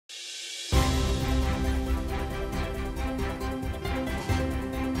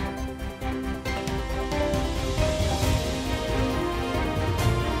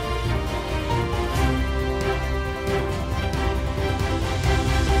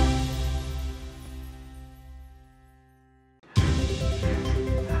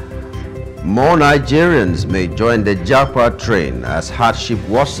More Nigerians may join the jackpot train as hardship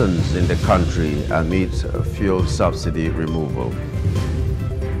worsens in the country amid fuel subsidy removal.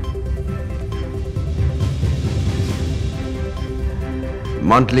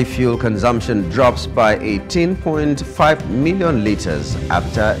 Monthly fuel consumption drops by 18.5 million liters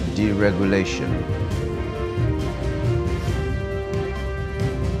after deregulation.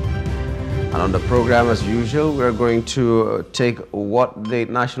 And on the program, as usual, we're going to take what the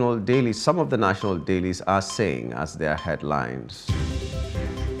national dailies, some of the national dailies are saying as their headlines.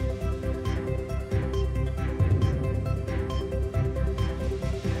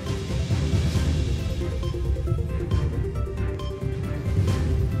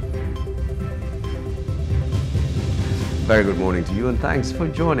 Very good morning to you and thanks for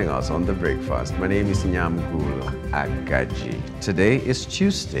joining us on The Breakfast. My name is Nyamgul Agaji. Today is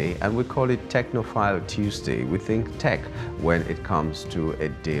Tuesday and we call it Technophile Tuesday. We think tech when it comes to a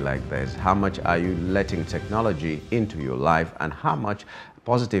day like this. How much are you letting technology into your life and how much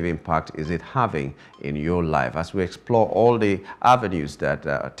positive impact is it having in your life? As we explore all the avenues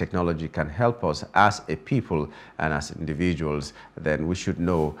that technology can help us as a people and as individuals, then we should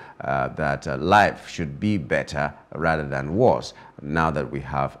know that life should be better rather than worse now that we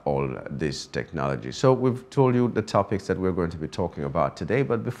have all this technology. So we've told you the topics that we're going to be talking about today,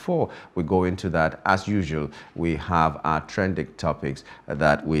 but before we go into that, as usual, we have our trending topics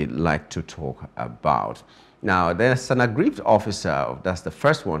that we like to talk about. Now, there's an aggrieved officer, that's the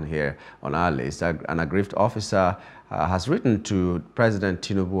first one here on our list. An aggrieved officer has written to President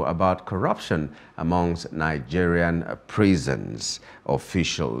Tinubu about corruption amongst Nigerian prisons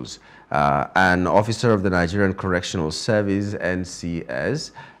officials. An officer of the Nigerian Correctional Service,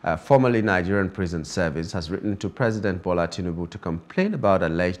 NCS, formerly Nigerian Prison Service, has written to President Bola Tinubu to complain about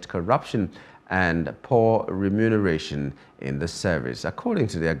alleged corruption and poor remuneration in the service. According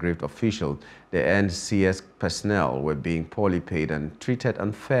to the aggrieved official, the NCS personnel were being poorly paid and treated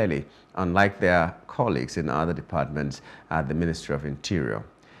unfairly, unlike their colleagues in other departments at the Ministry of Interior.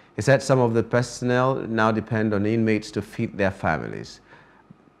 He said some of the personnel now depend on inmates to feed their families.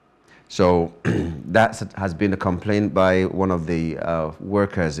 So that has been a complaint by one of the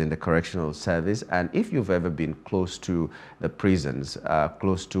workers in the correctional service. And if you've ever been close to the prisons,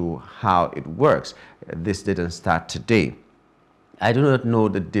 close to how it works, this didn't start today. I do not know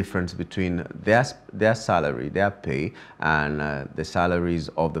the difference between their salary, their pay, and the salaries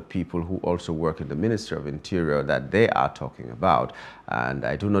of the people who also work in the Ministry of Interior that they are talking about. And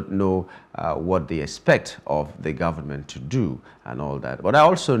I do not know what they expect of the government to do and all that. But I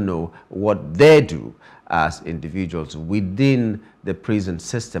also know what they do as individuals within the prison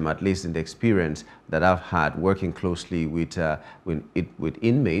system, at least in the experience that I've had working closely with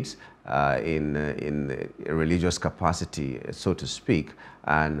inmates in a religious capacity, so to speak,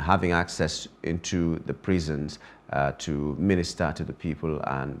 and having access into the prisons to minister to the people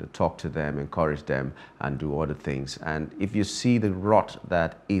and talk to them, encourage them, and do other things. And if you see the rot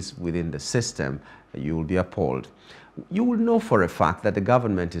that is within the system, you will be appalled. You will know for a fact that the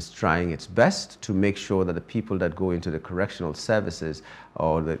government is trying its best to make sure that the people that go into the correctional services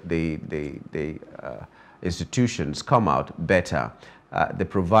or the institutions come out better. They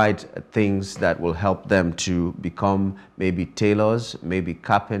provide things that will help them to become maybe tailors, maybe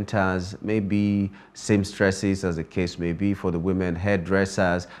carpenters, maybe seamstresses, as the case may be, for the women,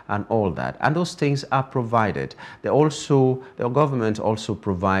 hairdressers, and all that. And those things are provided. The government also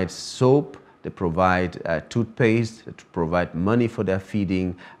provides soap. They provide toothpaste, they provide money for their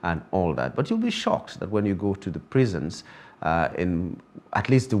feeding and all that. But you'll be shocked that when you go to the prisons, in at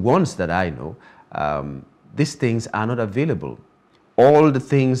least the ones that I know, these things are not available. All the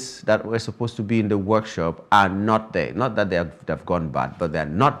things that were supposed to be in the workshop are not there. Not that they've gone bad, but they're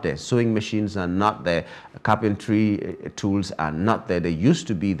not there. Sewing machines are not there. Carpentry tools are not there. They used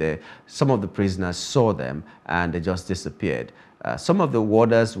to be there. Some of the prisoners saw them and they just disappeared. Some of the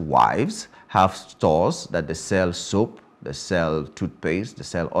warders' wives have stores that they sell soap, they sell toothpaste, they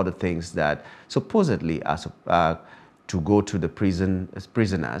sell other things that supposedly are to go to the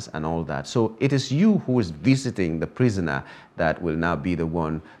prisoners and all that. So it is you who is visiting the prisoner that will now be the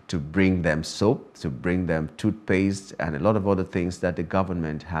one to bring them soap, to bring them toothpaste, and a lot of other things that the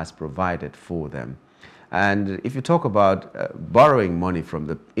government has provided for them. And if you talk about borrowing money from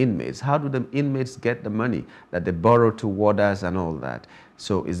the inmates, how do the inmates get the money that they borrow to warders and all that?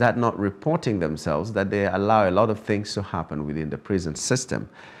 So is that not reporting themselves that they allow a lot of things to happen within the prison system?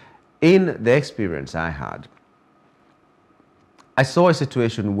 In the experience I had, I saw a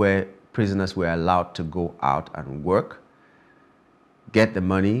situation where prisoners were allowed to go out and work, get the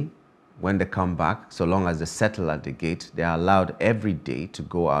money, when they come back, so long as they settle at the gate, they are allowed every day to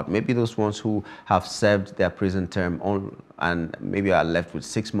go out. Maybe those ones who have served their prison term and maybe are left with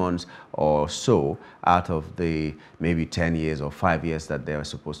 6 months or so out of the maybe 10 years or 5 years that they are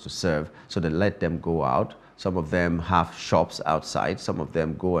supposed to serve. So they let them go out. Some of them have shops outside. Some of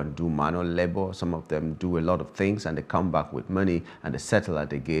them go and do manual labor. Some of them do a lot of things, and they come back with money and they settle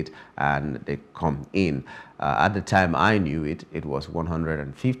at the gate and they come in. At the time I knew it, it was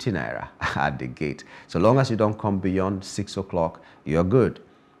 150 naira at the gate. So long as you don't come beyond 6 o'clock, you're good.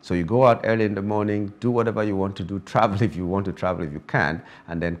 So you go out early in the morning, do whatever you want to do, travel if you want to travel if you can,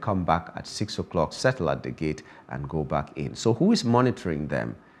 and then come back at 6 o'clock, settle at the gate and go back in. So who is monitoring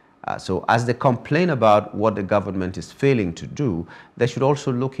them? So as they complain about what the government is failing to do, they should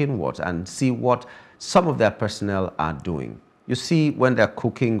also look inwards and see what some of their personnel are doing. You see, when they're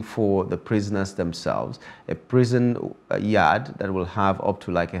cooking for the prisoners themselves, a prison yard that will have up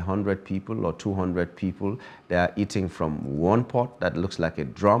to like 100 people or 200 people, they are eating from one pot that looks like a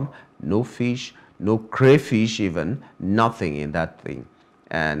drum, no fish, no crayfish even, nothing in that thing.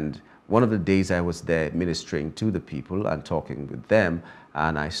 And one of the days I was there ministering to the people and talking with them,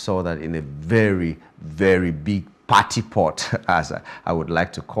 and I saw that in a very, very big party pot, as I would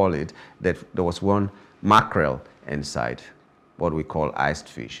like to call it, that there was one mackerel inside, what we call iced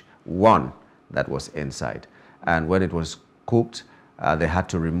fish, one that was inside. And when it was cooked, they had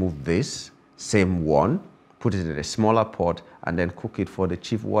to remove this same one, put it in a smaller pot, and then cook it for the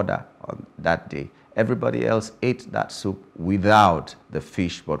chief warder on that day. Everybody else ate that soup without the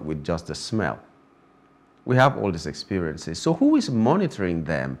fish, but with just the smell. We have all these experiences. So who is monitoring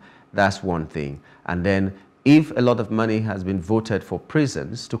them? That's one thing. And then if a lot of money has been voted for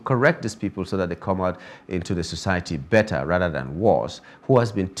prisons to correct these people so that they come out into the society better rather than worse, who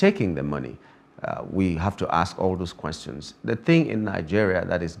has been taking the money? We have to ask all those questions. The thing in Nigeria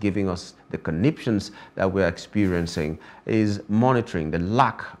that is giving us the conniptions that we're experiencing is monitoring, the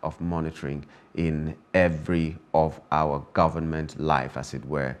lack of monitoring in every of our government life, as it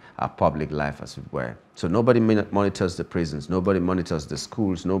were, our public life, as it were. So nobody monitors the prisons, nobody monitors the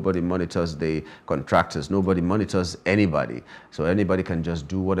schools, nobody monitors the contractors, nobody monitors anybody. So anybody can just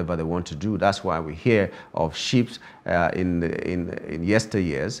do whatever they want to do. That's why we hear of ships in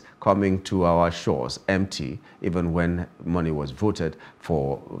yesteryears coming to our shores empty, even when money was voted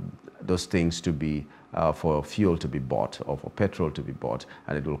for those things to be for fuel to be bought or for petrol to be bought,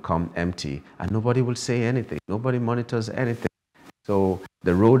 and it will come empty and nobody will say anything. Nobody monitors anything. So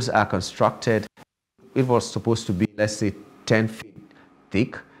the roads are constructed. It was supposed to be, let's say, 10 feet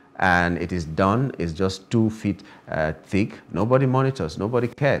thick, and it is done, it's just 2 feet thick. Nobody monitors, nobody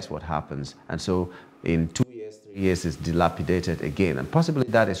cares what happens. And so in 2 years, 3 years, it's dilapidated again. And possibly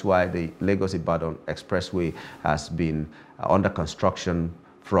that is why the Lagos-Ibadan Expressway has been under construction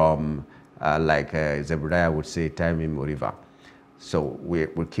from like Zebediah would say, time immemorial. So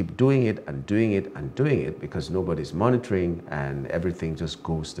we'll keep doing it and doing it and doing it because nobody's monitoring and everything just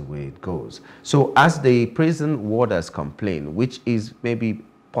goes the way it goes. So as the prison warders complain, which is maybe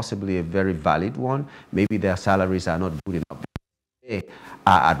possibly a very valid one, maybe their salaries are not good enough. They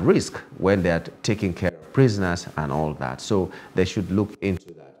are at risk when they're taking care of prisoners and all that. So they should look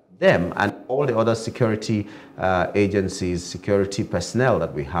into that. Them and all the other security agencies, security personnel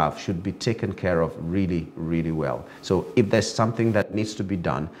that we have should be taken care of really, really well. So if there's something that needs to be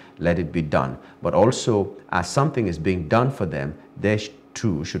done, let it be done. But also, as something is being done for them, they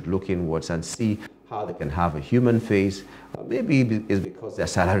too should look inwards and see how they can have a human face. Maybe it's because their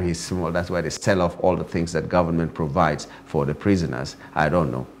salary is small. That's why they sell off all the things that government provides for the prisoners. I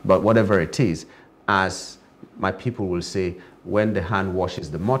don't know. But whatever it is, as my people will say, when the hand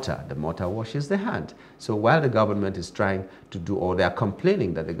washes the mortar washes the hand. So while the government is trying to do, or they are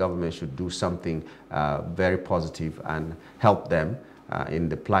complaining that the government should do something very positive and help them in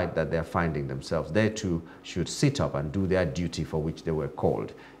the plight that they are finding themselves, they too should sit up and do their duty for which they were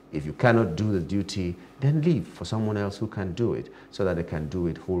called. If you cannot do the duty, then leave for someone else who can do it, so that they can do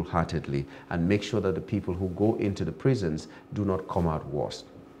it wholeheartedly and make sure that the people who go into the prisons do not come out worse.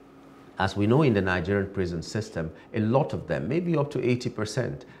 As we know in the Nigerian prison system, a lot of them, maybe up to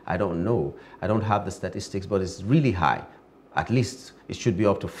 80%, I don't know, I don't have the statistics, but it's really high. At least it should be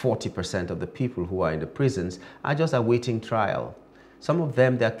up to 40% of the people who are in the prisons are just awaiting trial. Some of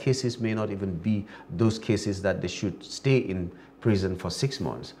them, their cases may not even be those cases that they should stay in prison for 6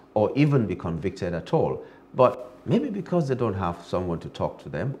 months or even be convicted at all. But maybe because they don't have someone to talk to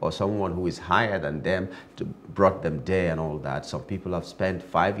them or someone who is higher than them to brought them there and all that. Some people have spent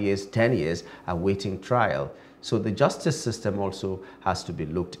 5 years, 10 years awaiting trial. So the justice system also has to be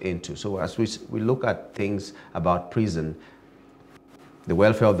looked into. So as we look at things about prison, The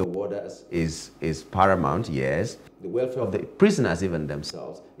welfare of the warders is paramount, yes. The welfare of the prisoners even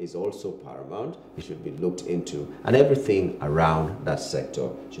themselves is also paramount. It should be looked into. And everything around that sector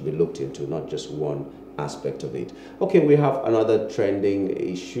should be looked into, not just one aspect of it. Okay, we have another trending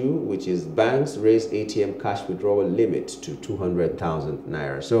issue, which is banks raise ATM cash withdrawal limit to 200,000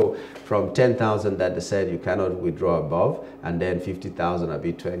 naira. So from 10,000 that they said you cannot withdraw above, and then 50,000 a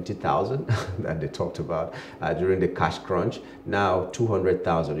bit 20,000 that they talked about during the cash crunch. Now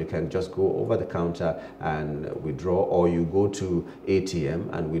 200,000, you can just go over the counter and withdraw, or you go to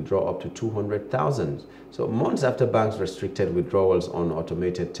ATM and withdraw up to 200,000. So months after banks restricted withdrawals on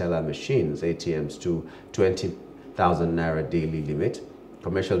automated teller machines, ATMs, to 20,000 naira daily limit,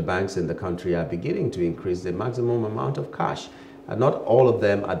 commercial banks in the country are beginning to increase the maximum amount of cash. Not all of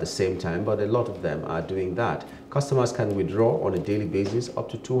them at the same time, but a lot of them are doing that. Customers can withdraw on a daily basis up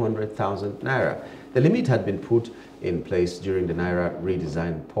to 200,000 naira. The limit had been put in place during the Naira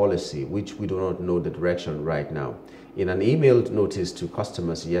redesign policy, which we do not know the direction right now. In an emailed notice to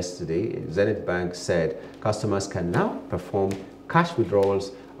customers yesterday, Zenith Bank said customers can now perform cash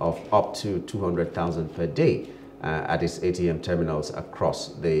withdrawals of up to 200,000 per day at its ATM terminals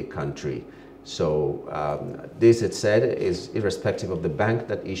across the country. So this, it said, is irrespective of the bank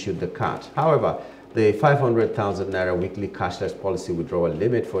that issued the card. However, the 500,000 naira weekly cashless policy withdrawal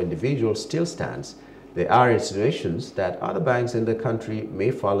limit for individuals still stands. There are insinuations that other banks in the country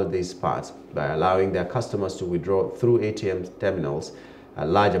may follow these paths by allowing their customers to withdraw through ATM terminals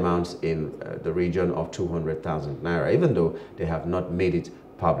large amounts in the region of 200,000 naira, even though they have not made it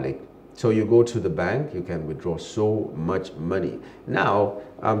public. So you go to the bank, you can withdraw so much money. Now,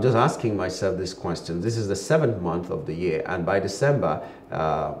 I'm just asking myself this question. This is the 7th month of the year, and by December,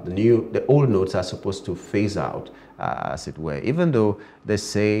 the old notes are supposed to phase out, as it were, even though they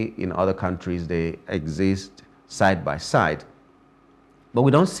say in other countries they exist side by side. But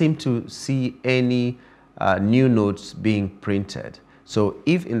we don't seem to see any new notes being printed. So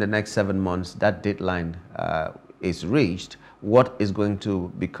if in the next 7 months that deadline is reached, what is going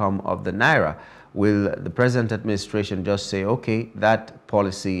to become of the naira? Will the present administration just say, okay, that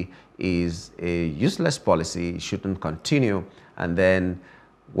policy is a useless policy, it shouldn't continue, and then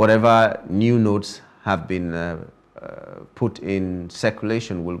whatever new notes have been put in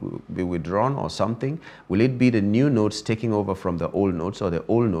circulation will be withdrawn or something? Will it be the new notes taking over from the old notes, or the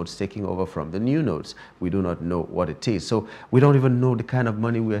old notes taking over from the new notes? We do not know what it is. So we don't even know the kind of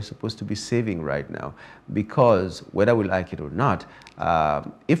money we are supposed to be saving right now, because whether we like it or not,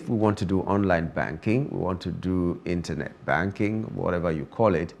 if we want to do online banking, we want to do internet banking, whatever you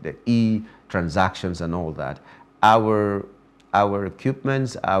call it, the e-transactions and all that, our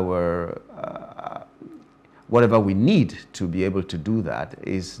equipments, whatever we need to be able to do that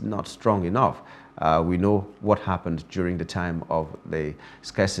is not strong enough. We know what happened during the time of the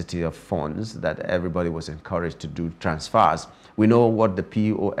scarcity of funds, that everybody was encouraged to do transfers. We know what the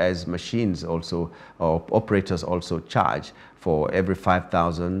POS machines also, or operators also charge for every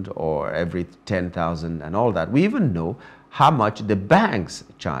 5,000 or every 10,000 and all that. We even know how much the banks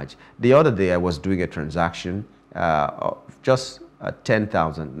charge. The other day I was doing a transaction just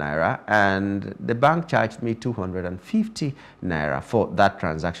 10,000 naira, and the bank charged me 250 naira for that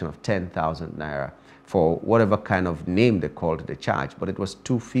transaction of 10,000 naira for whatever kind of name they called the charge, but it was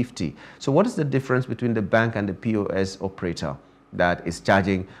 250. So what is the difference between the bank and the POS operator that is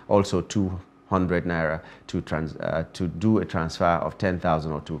charging also 200 naira to do a transfer of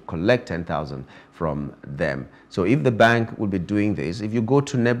 10,000 or to collect 10,000 from them? So if the bank will be doing this, if you go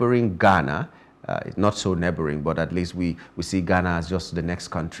to neighboring Ghana, it's not so neighboring, but at least we see Ghana as just the next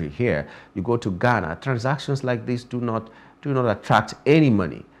country here. You go to Ghana, transactions like this do not attract any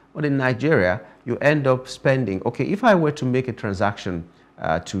money. But in Nigeria, you end up spending, okay, if I were to make a transaction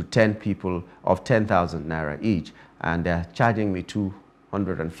to 10 people of 10,000 naira each, and they're charging me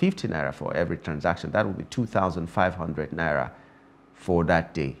 250 naira for every transaction, that would be 2,500 naira for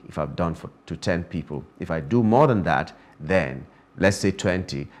that day if I've done to 10 people. If I do more than that, then let's say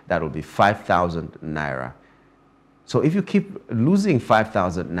 20, that will be 5,000 naira. So if you keep losing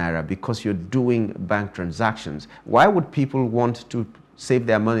 5,000 naira because you're doing bank transactions, why would people want to save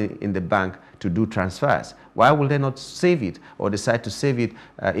their money in the bank to do transfers? Why will they not save it, or decide to save it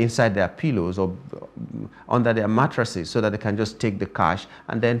inside their pillows or under their mattresses, so that they can just take the cash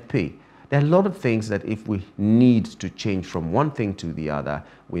and then pay? There are a lot of things that if we need to change from one thing to the other,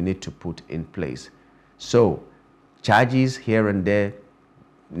 we need to put in place. So charges here and there,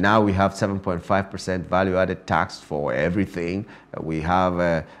 Now we have 7.5% value-added tax for everything. We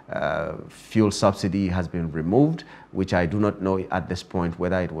have fuel subsidy has been removed, which I do not know at this point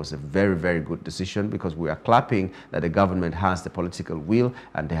whether it was a very, very good decision, because we are clapping that the government has the political will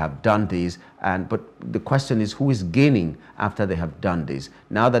and they have done this. But the question is, who is gaining after they have done this?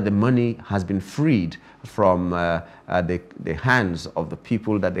 Now that the money has been freed from the hands of the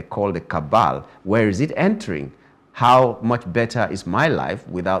people that they call the cabal, where is it entering? How much better is my life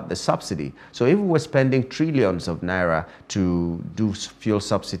without the subsidy? So if we were spending trillions of naira to do fuel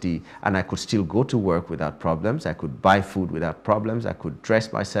subsidy, and I could still go to work without problems, I could buy food without problems, I could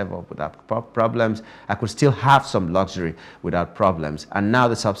dress myself up without problems, I could still have some luxury without problems, and now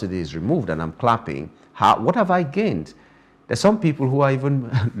the subsidy is removed and I'm clapping, what have I gained? There's some people who are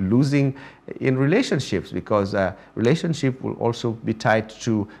even losing in relationships, because relationship will also be tied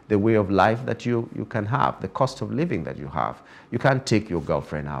to the way of life that you can have, the cost of living that you have. You can't take your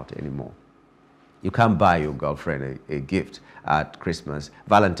girlfriend out anymore. You can't buy your girlfriend a gift at Christmas.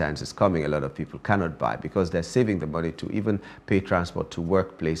 Valentine's is coming. A lot of people cannot buy because they're saving the money to even pay transport to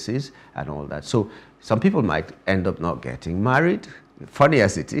workplaces and all that. So some people might end up not getting married. Funny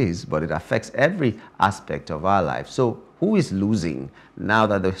as it is, but it affects every aspect of our life. So who is losing now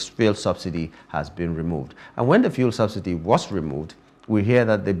that the fuel subsidy has been removed? And when the fuel subsidy was removed, we hear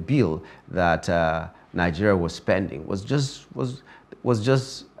that the bill that Nigeria was spending was just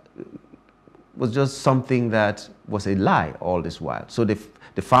something that was a lie all this while. So they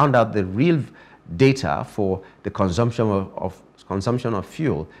found out the real data for the consumption of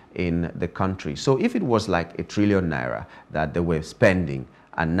fuel in the country. So if it was like 1 trillion naira that they were spending,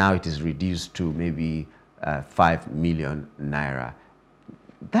 and now it is reduced to maybe 5 million naira,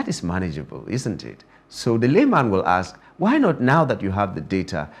 that is manageable, isn't it? So the layman will ask, why not, now that you have the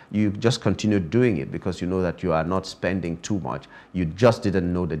data, you just continue doing it because you know that you are not spending too much. You just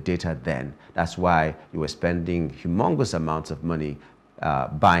didn't know the data then. That's why you were spending humongous amounts of money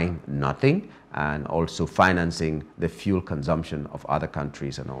buying nothing and also financing the fuel consumption of other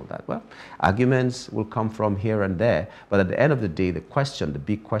countries and all that. Well, arguments will come from here and there, but at the end of the day, the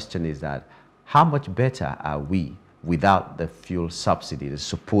big question is that how much better are we without the fuel subsidy, the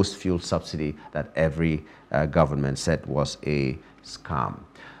supposed fuel subsidy that every government said was a scam?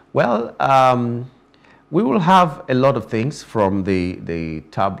 Well, we will have a lot of things from the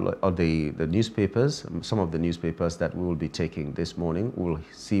tabloid or the newspapers, some of the newspapers that we will be taking this morning. We'll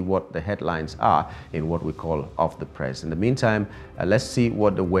see what the headlines are in what we call off the press. In the meantime, let's see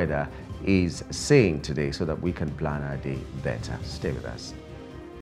what the weather is saying today so that we can plan our day better. Stay with us.